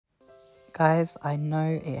Guys, I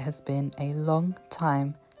know it has been a long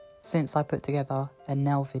time since I put together a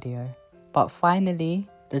nail video, but finally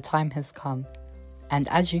the time has come. And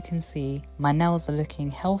as you can see, my nails are looking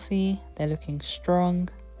healthy, they're looking strong,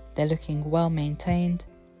 they're looking well maintained.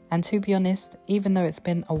 And to be honest, even though it's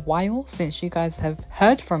been a while since you guys have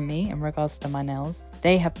heard from me in regards to my nails,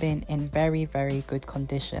 they have been in very, very good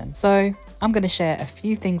condition. So I'm going to share a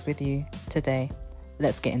few things with you today.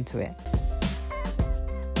 Let's get into it.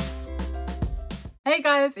 Hey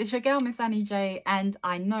guys, it's your girl Miss Annie J, and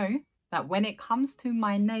I know that when it comes to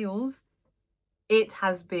my nails, it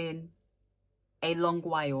has been a long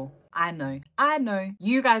while. I know.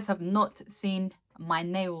 You guys have not seen my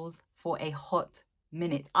nails for a hot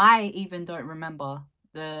minute. I even don't remember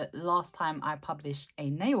the last time I published a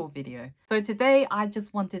nail video. So today I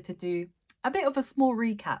just wanted to do a bit of a small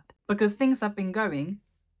recap because things have been going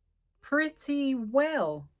pretty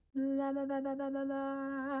well.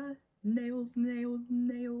 Nails.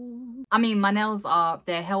 I mean, my nails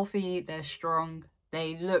they're healthy, they're strong,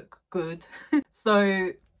 they look good.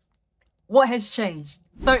 So what has changed?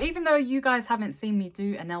 So even though you guys haven't seen me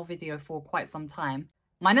do a nail video for quite some time,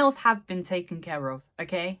 my nails have been taken care of,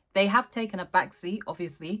 okay? They have taken a backseat,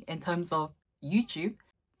 obviously, in terms of YouTube,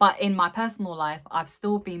 but in my personal life, I've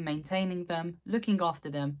still been maintaining them, looking after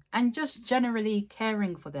them, and just generally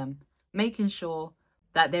caring for them, making sure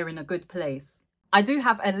that they're in a good place. I do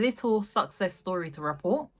have a little success story to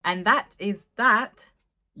report, and that is that,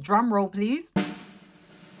 drum roll please,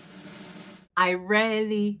 I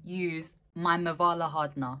rarely use my Mavala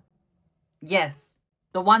hardener. Yes,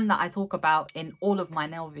 the one that I talk about in all of my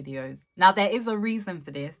nail videos. Now there is a reason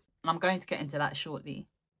for this, and I'm going to get into that shortly.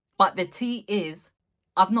 But the tea is,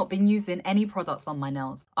 I've not been using any products on my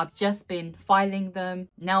nails. I've just been filing them,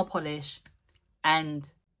 nail polish,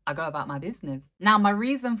 and I go about my business. Now, my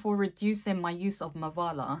reason for reducing my use of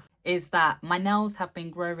Mavala is that my nails have been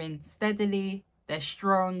growing steadily, they're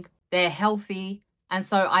strong, they're healthy, and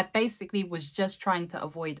so I basically was just trying to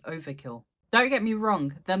avoid overkill. Don't get me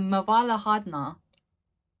wrong, the Mavala hardener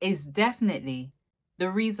is definitely the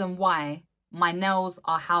reason why my nails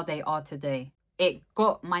are how they are today. It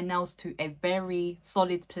got my nails to a very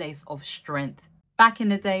solid place of strength. Back in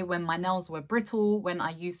the day when my nails were brittle, when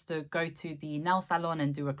I used to go to the nail salon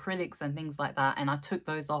and do acrylics and things like that, and I took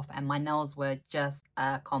those off and my nails were just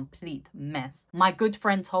a complete mess. My good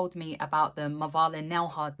friend told me about the Mavala nail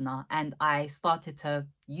hardener and I started to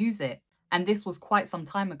use it. And this was quite some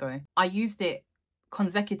time ago. I used it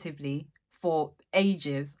consecutively for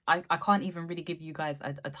ages. I can't even really give you guys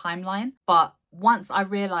a timeline. But once I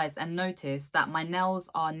realized and noticed that my nails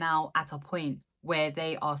are now at a point where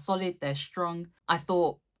they are solid, they're strong, I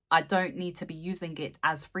thought I don't need to be using it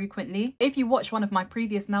as frequently. If you watch one of my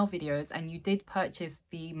previous nail videos and you did purchase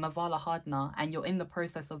the Mavala hardener and you're in the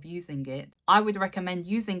process of using it, I would recommend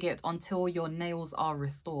using it until your nails are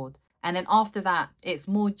restored. And then after that, it's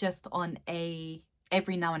more just on a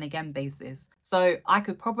every now and again basis. So I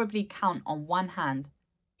could probably count on one hand,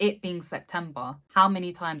 it being September, how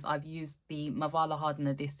many times I've used the Mavala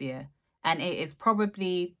hardener this year. And it is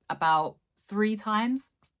probably about 3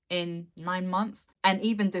 times in 9 months. And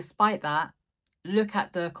even despite that, look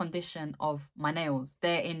at the condition of my nails.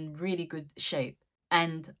 They're in really good shape.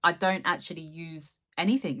 And I don't actually use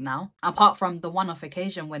anything now. Apart from the one-off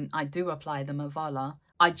occasion when I do apply the Mavala,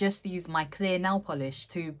 I just use my clear nail polish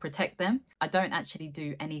to protect them. I don't actually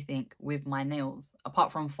do anything with my nails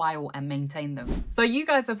apart from file and maintain them. So you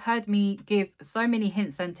guys have heard me give so many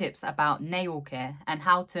hints and tips about nail care and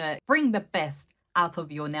how to bring the best out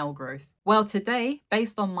of your nail growth. Well, today,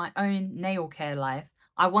 based on my own nail care life,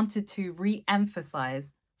 I wanted to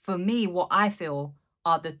re-emphasize for me what I feel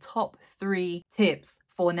are the top 3 tips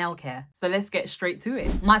for nail care. So let's get straight to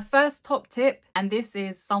it. My first top tip, and this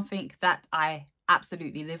is something that I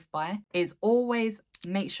absolutely live by, is always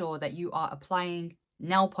make sure that you are applying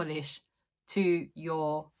nail polish to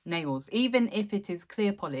your nails. Even if it is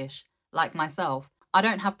clear polish, like myself, I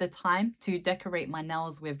don't have the time to decorate my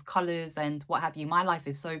nails with colors and what have you. My life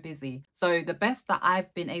is so busy. So the best that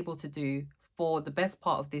I've been able to do for the best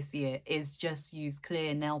part of this year is just use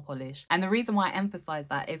clear nail polish. And the reason why I emphasize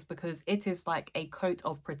that is because it is like a coat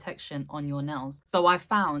of protection on your nails. So I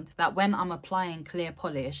found that when I'm applying clear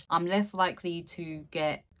polish, I'm less likely to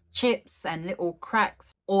get chips and little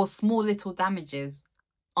cracks or small little damages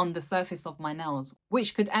on the surface of my nails,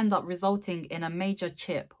 which could end up resulting in a major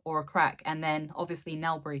chip or a crack and then obviously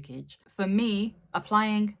nail breakage. For me,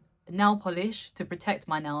 applying nail polish to protect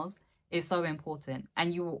my nails is so important,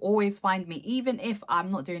 and you will always find me, even if I'm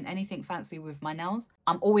not doing anything fancy with my nails,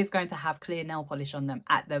 I'm always going to have clear nail polish on them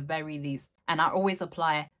at the very least, and I always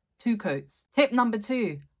apply 2 coats. Tip number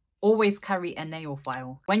 2, always carry a nail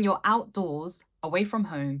file. When you're outdoors, away from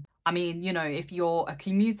home, I mean, you know, if you're a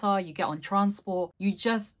commuter, you get on transport, you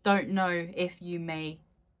just don't know if you may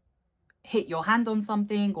hit your hand on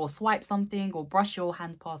something or swipe something or brush your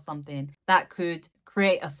hand past something that could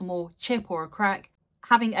create a small chip or a crack.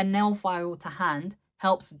 Having a nail file to hand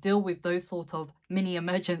helps deal with those sort of mini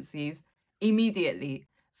emergencies immediately.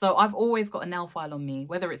 So I've always got a nail file on me,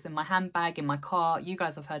 whether it's in my handbag, in my car. You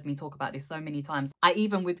guys have heard me talk about this so many times. I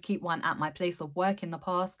even would keep one at my place of work in the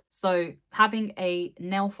past. So having a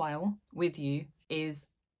nail file with you is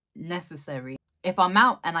necessary. If I'm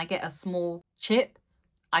out and I get a small chip,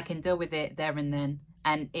 I can deal with it there and then,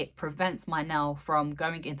 and it prevents my nail from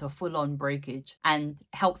going into full-on breakage and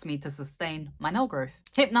helps me to sustain my nail growth.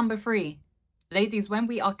 Tip number 3, ladies, when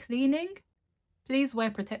we are cleaning, please wear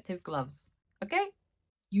protective gloves, okay?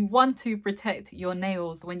 You want to protect your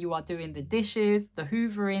nails when you are doing the dishes, the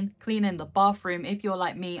hoovering, cleaning the bathroom. If you're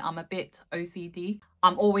like me, I'm a bit OCD.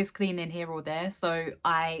 I'm always cleaning here or there, so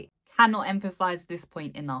I cannot emphasize this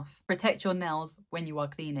point enough. Protect your nails when you are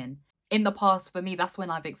cleaning. In the past, for me, that's when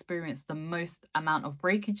I've experienced the most amount of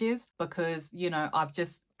breakages because, you know, I've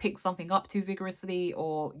just picked something up too vigorously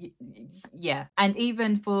or yeah. And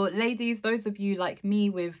even for ladies, those of you like me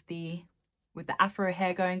with the afro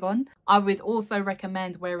hair going on, I would also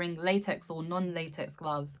recommend wearing latex or non-latex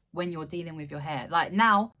gloves when you're dealing with your hair. Like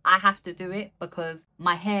now, I have to do it because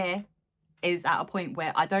my hair is at a point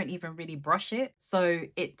where I don't even really brush it. So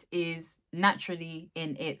it is naturally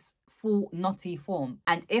in its full knotty form.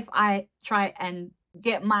 And if I try and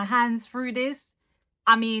get my hands through this,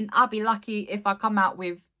 I mean, I'll be lucky if I come out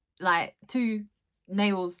with like 2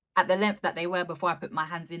 nails at the length that they were before I put my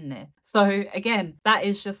hands in there. So again, that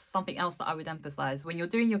is just something else that I would emphasize when you're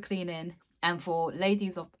doing your cleaning. And for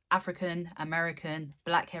ladies of African, American,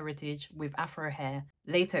 Black heritage with afro hair,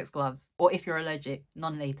 latex gloves, or if you're allergic,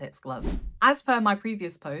 non-latex gloves. As per my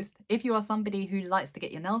previous post, if you are somebody who likes to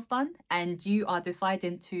get your nails done and you are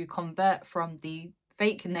deciding to convert from the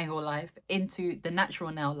fake nail life into the natural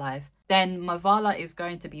nail life, then Mavala is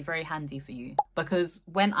going to be very handy for you. Because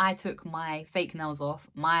when I took my fake nails off,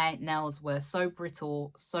 my nails were so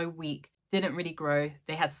brittle, so weak, didn't really grow.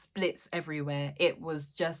 They had splits everywhere. It was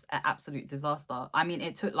just an absolute disaster. I mean,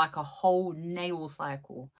 it took like a whole nail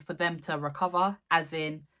cycle for them to recover, as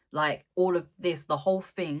in like all of this, the whole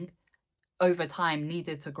thing over time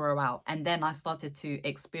needed to grow out. And then I started to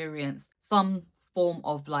experience some form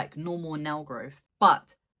of like normal nail growth.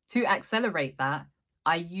 But to accelerate that,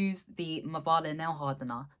 I used the Mavala nail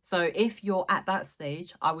hardener. So if you're at that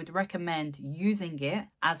stage, I would recommend using it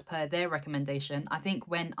as per their recommendation. I think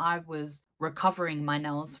when I was recovering my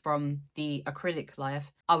nails from the acrylic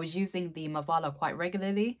life, I was using the Mavala quite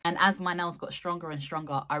regularly. And as my nails got stronger and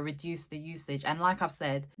stronger, I reduced the usage. And like I've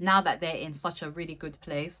said, now that they're in such a really good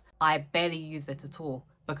place, I barely use it at all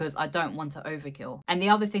because I don't want to overkill. And the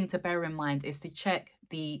other thing to bear in mind is to check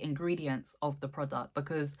the ingredients of the product,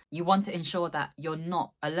 because you want to ensure that you're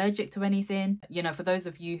not allergic to anything. You know, for those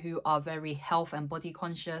of you who are very health and body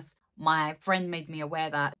conscious, my friend made me aware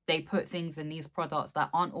that they put things in these products that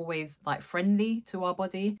aren't always like friendly to our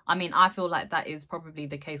body. I mean, I feel like that is probably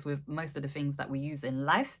the case with most of the things that we use in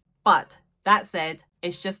life. But that said,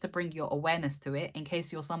 it's just to bring your awareness to it in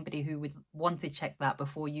case you're somebody who would want to check that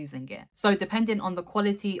before using it. So depending on the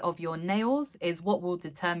quality of your nails is what will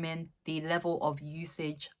determine the level of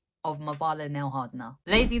usage of Mavala nail hardener.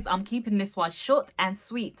 Ladies, I'm keeping this one short and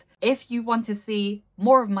sweet. If you want to see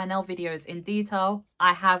more of my nail videos in detail,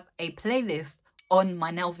 I have a playlist on my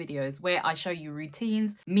nail videos where I show you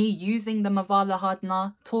routines, me using the Mavala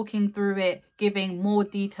hardener, talking through it, giving more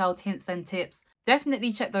detailed hints and tips.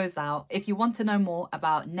 Definitely check those out if you want to know more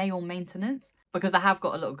about nail maintenance, because I have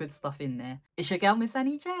got a lot of good stuff in there. It's your girl, Miss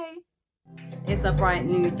Annie J. It's a bright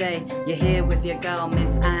new day. You're here with your girl,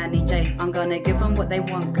 Miss Annie J. I'm gonna give them what they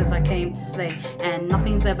want, cause I came to slay. And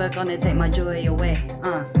nothing's ever gonna take my joy away.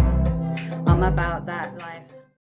 I'm about that life.